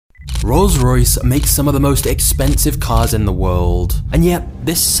Rolls-Royce makes some of the most expensive cars in the world, and yet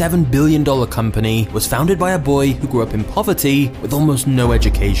this $7 billion company was founded by a boy who grew up in poverty with almost no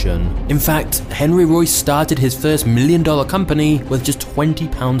education. In fact, Henry Royce started his first $1 million company with just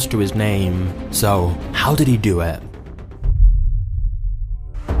 £20 to his name. So, how did he do it?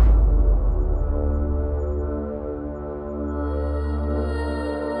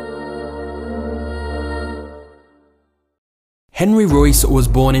 Henry Royce was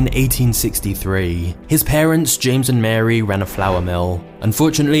born in 1863. His parents, James and Mary, ran a flour mill.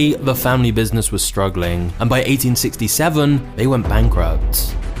 Unfortunately, the family business was struggling, and by 1867, they went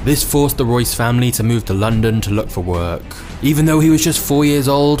bankrupt. This forced the Royce family to move to London to look for work. Even though he was just 4 years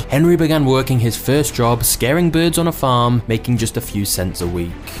old, Henry began working his first job scaring birds on a farm, making just a few cents a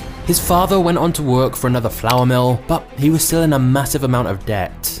week. His father went on to work for another flour mill, but he was still in a massive amount of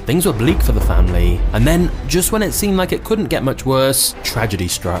debt. Things were bleak for the family, and then, just when it seemed like it couldn't get much worse, tragedy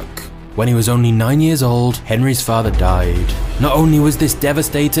struck. When he was only 9 years old, Henry's father died. Not only was this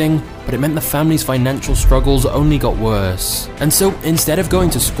devastating, but it meant the family's financial struggles only got worse. And so, instead of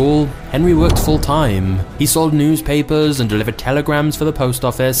going to school, Henry worked full-time. He sold newspapers and delivered telegrams for the post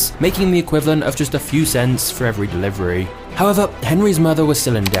office, making the equivalent of just a few cents for every delivery. However, Henry's mother was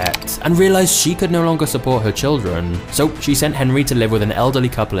still in debt and realized she could no longer support her children, so she sent Henry to live with an elderly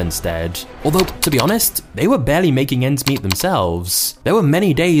couple instead. Although, to be honest, they were barely making ends meet themselves. There were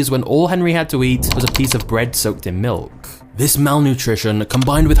many days when all Henry had to eat was a piece of bread soaked in milk. This malnutrition,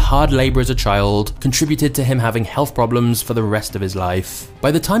 combined with hard labor as a child, contributed to him having health problems for the rest of his life.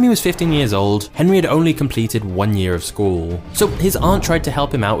 By the time he was 15 years old, Henry had only completed 1 year of school. So his aunt tried to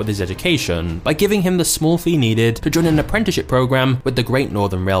help him out with his education by giving him the small fee needed to join an apprenticeship program with the Great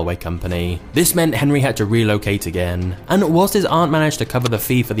Northern Railway Company. This meant Henry had to relocate again, and whilst his aunt managed to cover the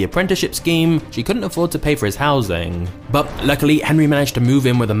fee for the apprenticeship scheme, she couldn't afford to pay for his housing. But luckily, Henry managed to move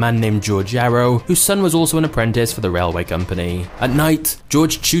in with a man named George Yarrow, whose son was also an apprentice for the railway company. At night,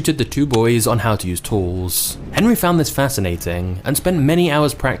 George tutored the two boys on how to use tools. Henry found this fascinating and spent many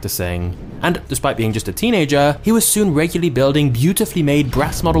hours practicing, and despite being just a teenager, he was soon regularly building beautifully made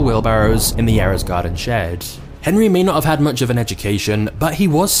brass model wheelbarrows in the Yarrow's garden shed. Henry may not have had much of an education, but he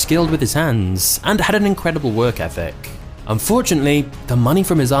was skilled with his hands and had an incredible work ethic. Unfortunately, the money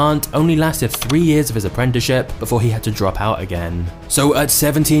from his aunt only lasted 3 years of his apprenticeship before he had to drop out again. So at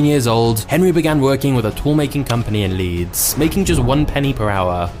 17 years old, Henry began working with a tool-making company in Leeds, making just 1 penny per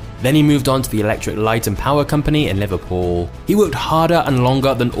hour. Then he moved on to the Electric Light and Power Company in Liverpool. He worked harder and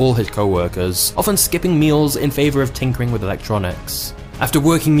longer than all his co-workers, often skipping meals in favour of tinkering with electronics. After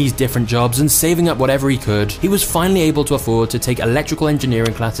working these different jobs and saving up whatever he could, he was finally able to afford to take electrical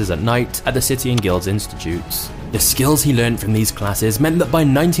engineering classes at night at the City and Guilds Institute. The skills he learned from these classes meant that by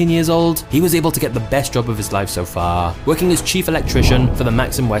 19 years old, he was able to get the best job of his life so far, working as chief electrician for the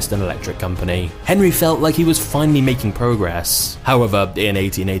Maxim Western Electric Company. Henry felt like he was finally making progress. However, in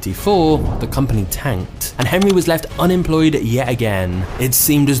 1884, the company tanked, and Henry was left unemployed yet again. It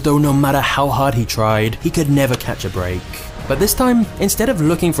seemed as though no matter how hard he tried, he could never catch a break. But this time, instead of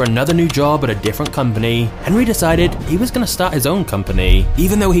looking for another new job at a different company, Henry decided he was going to start his own company.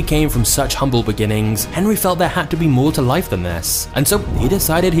 Even though he came from such humble beginnings, Henry felt there had to be more to life than this, and so he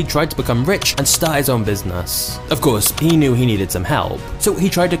decided he'd try to become rich and start his own business. Of course, he knew he needed some help, so he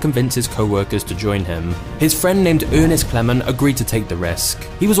tried to convince his co-workers to join him. His friend named Ernest Clement agreed to take the risk.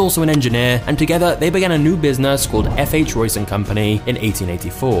 He was also an engineer, and together they began a new business called F.H. Royce & Company in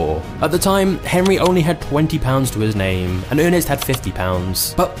 1884. At the time, Henry only had £20 to his name, and Ernest had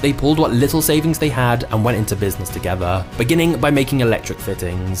 £50, but they pulled what little savings they had and went into business together, beginning by making electric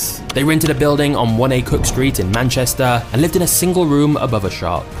fittings. They rented a building on 1A Cook Street in Manchester and lived in a single room above a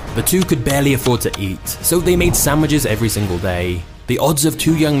shop. The two could barely afford to eat, so they made sandwiches every single day. The odds of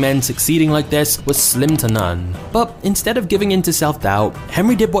two young men succeeding like this was slim to none. But instead of giving in to self-doubt,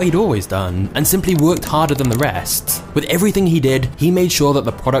 Henry did what he'd always done and simply worked harder than the rest. With everything he did, he made sure that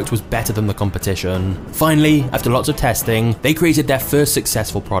the product was better than the competition. Finally, after lots of testing, they created their first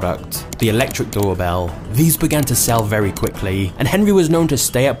successful product, the electric doorbell. These began to sell very quickly, and Henry was known to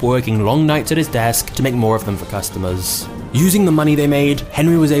stay up working long nights at his desk to make more of them for customers. Using the money they made,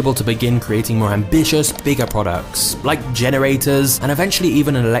 Henry was able to begin creating more ambitious, bigger products, like generators and eventually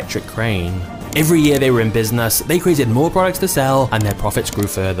even an electric crane. Every year they were in business, they created more products to sell and their profits grew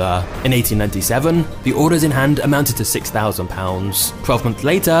further. In 1897, the orders in hand amounted to £6,000. 12 months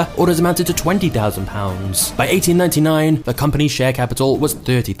later, orders amounted to £20,000. By 1899, the company's share capital was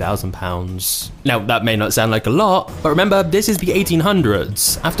 £30,000. Now, that may not sound like a lot, but remember, this is the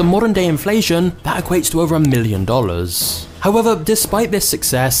 1800s. After modern day inflation, that equates to over $1 million. However, despite this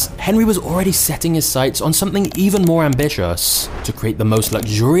success, Henry was already setting his sights on something even more ambitious: to create the most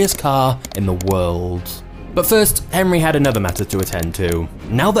luxurious car in the world. But first, Henry had another matter to attend to.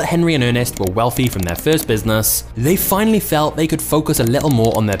 Now that Henry and Ernest were wealthy from their first business, they finally felt they could focus a little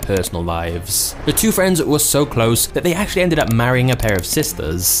more on their personal lives. The two friends were so close that they actually ended up marrying a pair of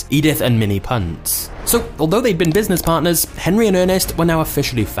sisters, Edith and Minnie Punt. So, although they'd been business partners, Henry and Ernest were now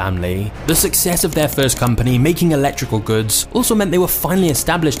officially family. The success of their first company, making electrical goods, also meant they were finally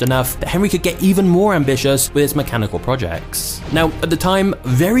established enough that Henry could get even more ambitious with his mechanical projects. Now, at the time,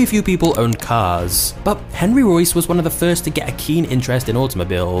 very few people owned cars, but Henry Royce was one of the first to get a keen interest in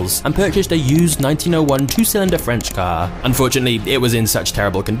automobiles and purchased a used 1901 two-cylinder French car. Unfortunately, it was in such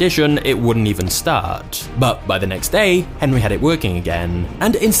terrible condition, it wouldn't even start. But by the next day, Henry had it working again.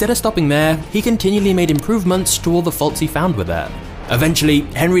 And instead of stopping there, he continually made improvements to all the faults he found with it. Eventually,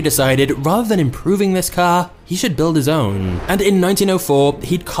 Henry decided rather than improving this car, he should build his own. And in 1904,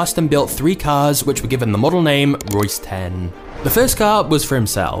 he'd custom built 3 cars which were given the model name Royce 10. The first car was for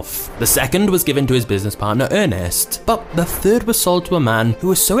himself, the second was given to his business partner Ernest, but the third was sold to a man who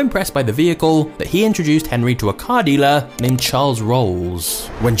was so impressed by the vehicle that he introduced Henry to a car dealer named Charles Rolls.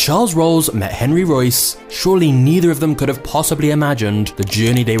 When Charles Rolls met Henry Royce, surely neither of them could have possibly imagined the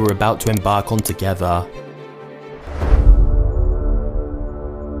journey they were about to embark on together.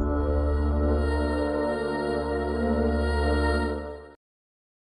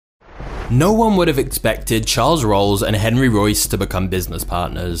 No one would have expected Charles Rolls and Henry Royce to become business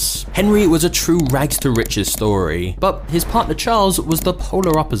partners. Henry was a true rags to riches story, but his partner Charles was the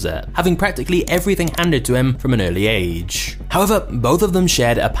polar opposite, having practically everything handed to him from an early age. However, both of them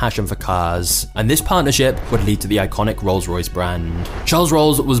shared a passion for cars, and this partnership would lead to the iconic Rolls-Royce brand. Charles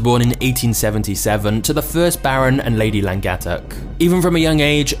Rolls was born in 1877 to the first Baron and Lady Langattock. Even from a young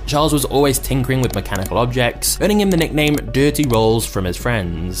age, Charles was always tinkering with mechanical objects, earning him the nickname Dirty Rolls from his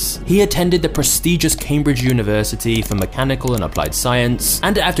friends. He attended the prestigious Cambridge University for Mechanical and Applied Science,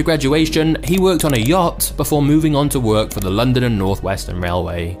 and after graduation, he worked on a yacht before moving on to work for the London and North Western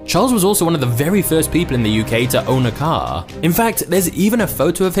Railway. Charles was also one of the very first people in the UK to own a car. In fact, there's even a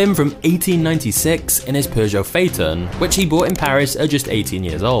photo of him from 1896 in his Peugeot Phaeton, which he bought in Paris at just 18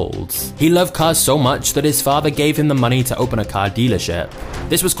 years old. He loved cars so much that his father gave him the money to open a car dealership.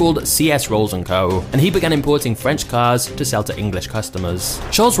 This was called CS Rolls & Co., and he began importing French cars to sell to English customers.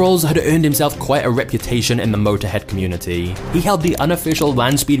 Charles Rolls had earned himself quite a reputation in the motorhead community. He held the unofficial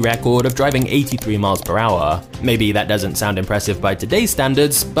land speed record of driving 83 miles per hour. Maybe that doesn't sound impressive by today's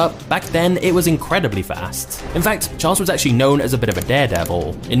standards, but back then it was incredibly fast. In fact, Charles was actually known as a bit of a daredevil.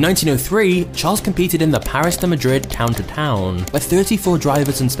 In 1903, Charles competed in the Paris to Madrid town-to-town, where 34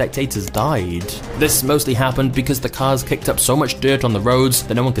 drivers and spectators died. This mostly happened because the cars kicked up so much dirt on the roads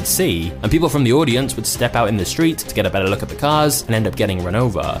that no one could see, and people from the audience would step out in the street to get a better look at the cars and end up getting run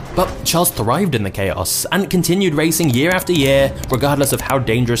over. But Charles thrived in the chaos and continued racing year after year, regardless of how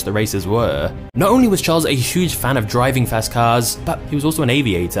dangerous the races were. Not only was Charles a huge fan of driving fast cars, but he was also an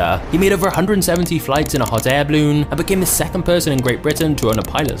aviator. He made over 170 flights in a hot air balloon and became the second person in Great Britain to own a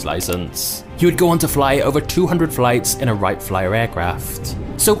pilot's license. He would go on to fly over 200 flights in a Wright Flyer aircraft.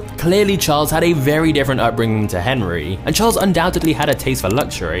 So clearly Charles had a very different upbringing to Henry, and Charles undoubtedly had a taste for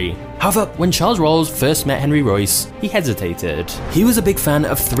luxury. However, when Charles Rolls first met Henry Royce, he hesitated. He was a big fan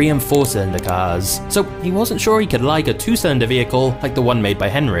of 3 and 4 cylinder cars, so he wasn't sure he could like a 2-cylinder vehicle like the one made by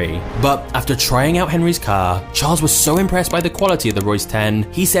Henry. But after trying out Henry's car, Charles was so impressed by the quality of the Royce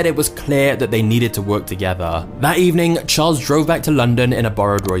 10, he said it was clear that they needed to work together. That evening, Charles drove back to London in a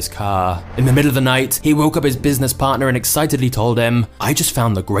borrowed Royce car. In the middle of the night, he woke up his business partner and excitedly told him, "I just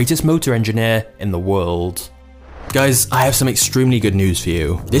found the greatest motor engineer in the world." Guys, I have some extremely good news for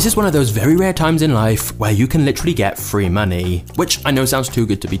you. This is one of those very rare times in life where you can literally get free money, which I know sounds too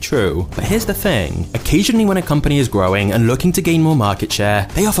good to be true, but here's the thing. Occasionally when a company is growing and looking to gain more market share,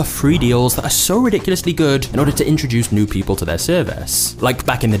 they offer free deals that are so ridiculously good in order to introduce new people to their service. Like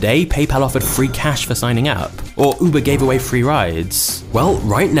back in the day, PayPal offered free cash for signing up, or Uber gave away free rides. Well,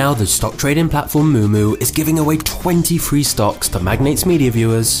 right now the stock trading platform Moomoo is giving away 20 free stocks to Magnate's media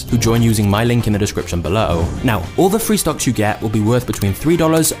viewers who join using my link in the description below. Now, all the free stocks you get will be worth between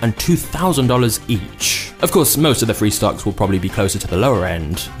 $3 and $2,000 each. Of course, most of the free stocks will probably be closer to the lower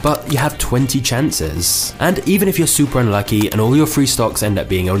end, but you have 20 chances. And even if you're super unlucky and all your free stocks end up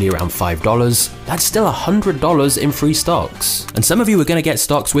being only around $5, that's still $100 in free stocks. And some of you are going to get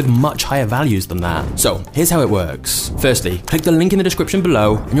stocks with much higher values than that. So here's how it works. Firstly, click the link in the description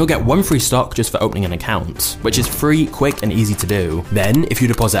below and you'll get 1 free stock just for opening an account, which is free, quick, and easy to do. Then, if you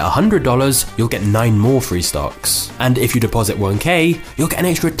deposit $100, you'll get 9 more free stocks. stocks. And if you deposit 1k, you'll get an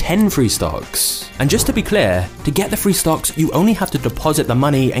extra 10 free stocks. And just to be clear, to get the free stocks, you only have to deposit the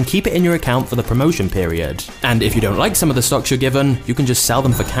money and keep it in your account for the promotion period. And if you don't like some of the stocks you're given, you can just sell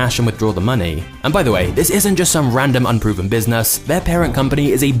them for cash and withdraw the money. And by the way, this isn't just some random unproven business. Their parent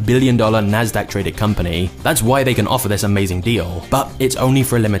company is a $1 billion Nasdaq traded company. That's why they can offer this amazing deal. But it's only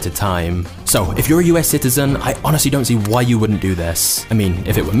for a limited time. So if you're a US citizen, I honestly don't see why you wouldn't do this. I mean,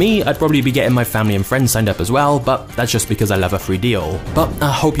 if it were me, I'd probably be getting my family and friends signed up as well, but that's just because I love a free deal. But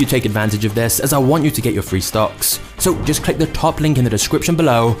I hope you take advantage of this, as I want you to get your free stocks. So just click the top link in the description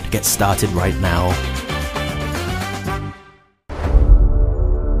below to get started right now.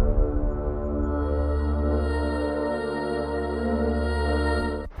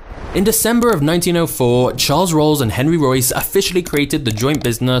 In December of 1904, Charles Rolls and Henry Royce officially created the joint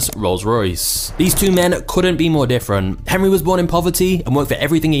business Rolls-Royce. These two men couldn't be more different. Henry was born in poverty and worked for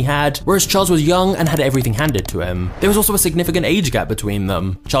everything he had, whereas Charles was young and had everything handed to him. There was also a significant age gap between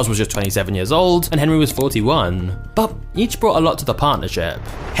them. Charles was just 27 years old and Henry was 41. But each brought a lot to the partnership.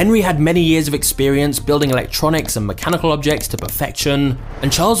 Henry had many years of experience building electronics and mechanical objects to perfection,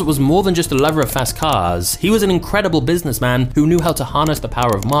 and Charles was more than just a lover of fast cars. He was an incredible businessman who knew how to harness the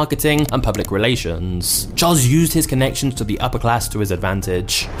power of marketing and public relations. Charles used his connections to the upper class to his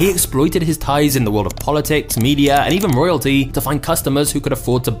advantage. He exploited his ties in the world of politics, media, and even royalty to find customers who could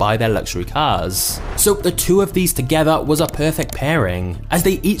afford to buy their luxury cars. So the two of these together was a perfect pairing, as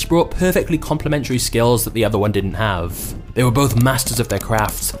they each brought perfectly complementary skills that the other one didn't have. They were both masters of their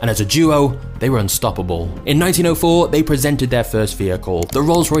craft, and as a duo, they were unstoppable. In 1904, they presented their first vehicle, the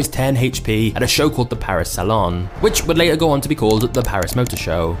Rolls-Royce 10 HP, at a show called the Paris Salon, which would later go on to be called the Paris Motor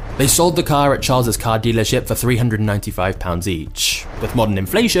Show. They sold the car at Charles's car dealership for £395 each. With modern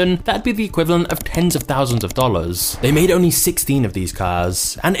inflation, that'd be the equivalent of tens of thousands of dollars. They made only 16 of these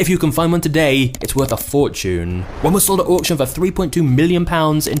cars, and if you can find one today, it's worth a fortune. One was sold at auction for £3.2 million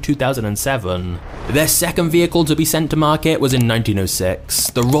in 2007. Their second vehicle to be sent to market was in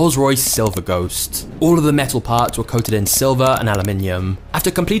 1906, the Rolls-Royce Silver Ghost. All of the metal parts were coated in silver and aluminium. After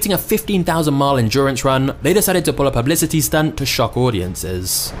completing a 15,000-mile endurance run, they decided to pull a publicity stunt to shock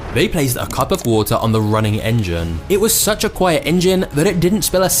audiences. They placed a cup of water on the running engine. It was such a quiet engine that it didn't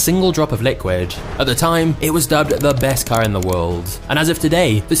spill a single drop of liquid. At the time, it was dubbed the best car in the world. And as of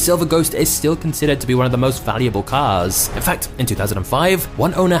today, the Silver Ghost is still considered to be one of the most valuable cars. In fact, in 2005,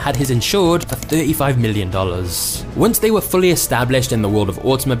 one owner had his insured for $35 million. Once they were fully established in the world of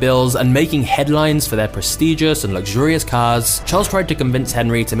automobiles and making headlines for their prestigious and luxurious cars, Charles tried to convince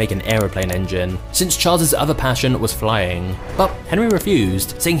Henry to make an aeroplane engine, since Charles's other passion was flying. But Henry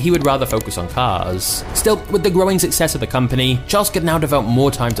refused, saying he would rather focus on cars. Still, with the growing success of the company, Charles could now devote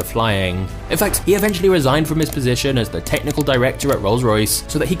more time to flying. In fact, he eventually resigned from his position as the technical director at Rolls-Royce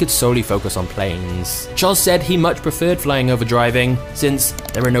so that he could solely focus on planes. Charles said he much preferred flying over driving, since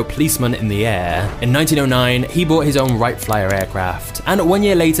there are no policemen in the air. In 1909, he bought his own Wright Flyer aircraft, and 1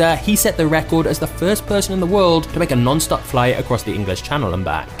 year later, he set the record as the first person in the world to make a non-stop flight across the English Channel and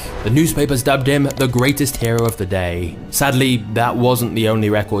back. The newspapers dubbed him the greatest hero of the day. Sadly, that wasn't the only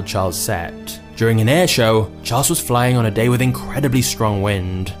record Charles set. During an air show, Charles was flying on a day with incredibly strong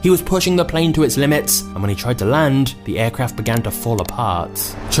wind. He was pushing the plane to its limits, and when he tried to land, the aircraft began to fall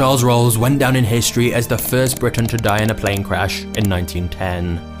apart. Charles Rolls went down in history as the first Briton to die in a plane crash in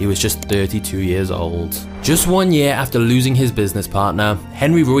 1910. He was just 32 years old. Just 1 year after losing his business partner,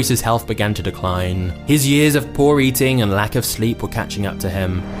 Henry Royce's health began to decline. His years of poor eating and lack of sleep were catching up to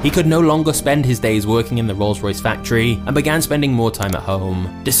him. He could no longer spend his days working in the Rolls-Royce factory and began spending more time at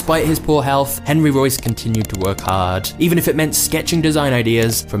home. Despite his poor health, Henry Royce continued to work hard, even if it meant sketching design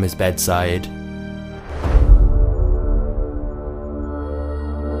ideas from his bedside.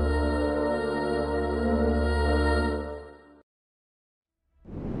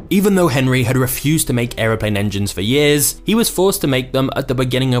 Even though Henry had refused to make aeroplane engines for years, he was forced to make them at the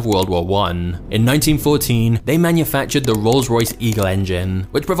beginning of World War I. In 1914, they manufactured the Rolls-Royce Eagle engine,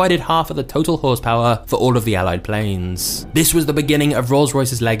 which provided half of the total horsepower for all of the Allied planes. This was the beginning of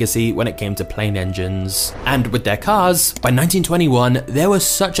Rolls-Royce's legacy when it came to plane engines. And with their cars, by 1921, there was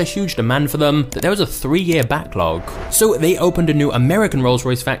such a huge demand for them that there was a 3-year backlog. So they opened a new American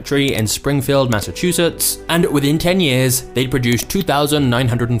Rolls-Royce factory in Springfield, Massachusetts, and within 10 years, they'd produced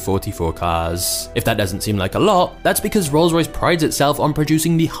 2,944 cars. If that doesn't seem like a lot, that's because Rolls-Royce prides itself on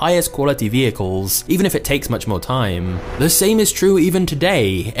producing the highest quality vehicles, even if it takes much more time. The same is true even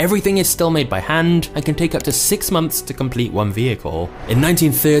today. Everything is still made by hand and can take up to 6 months to complete one vehicle. In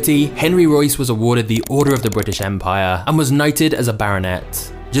 1930, Henry Royce was awarded the Order of the British Empire and was knighted as a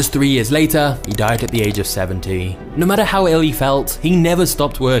baronet. Just 3 years later, he died at the age of 70. No matter how ill he felt, he never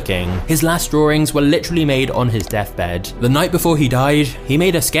stopped working. His last drawings were literally made on his deathbed. The night before he died, he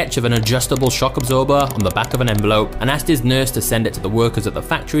made a sketch of an adjustable shock absorber on the back of an envelope and asked his nurse to send it to the workers at the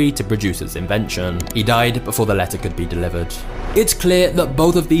factory to produce his invention. He died before the letter could be delivered. It's clear that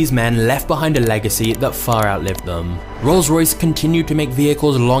both of these men left behind a legacy that far outlived them. Rolls-Royce continued to make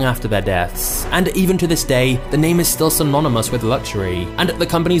vehicles long after their deaths, and even to this day, the name is still synonymous with luxury, and the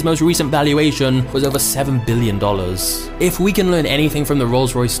company's most recent valuation was over $7 billion. If we can learn anything from the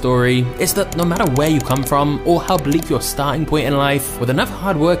Rolls-Royce story, it's that no matter where you come from or how bleak your starting point in life, with enough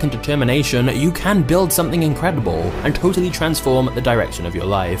hard work and determination, you can build something incredible and totally transform the direction of your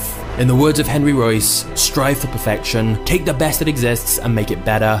life. In the words of Henry Royce, strive for perfection, take the best that exists and make it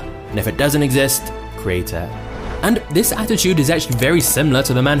better, and if it doesn't exist, create it. And this attitude is actually very similar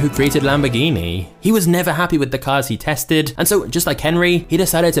to the man who created Lamborghini. He was never happy with the cars he tested, and so just like Henry, he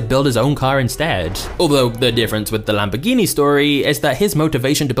decided to build his own car instead. Although the difference with the Lamborghini story is that his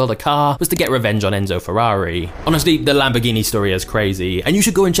motivation to build a car was to get revenge on Enzo Ferrari. Honestly, the Lamborghini story is crazy, and you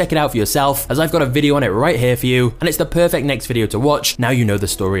should go and check it out for yourself, as I've got a video on it right here for you, and it's the perfect next video to watch now you know the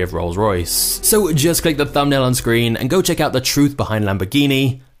story of Rolls-Royce. So just click the thumbnail on screen and go check out the truth behind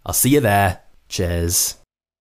Lamborghini. I'll see you there. Cheers.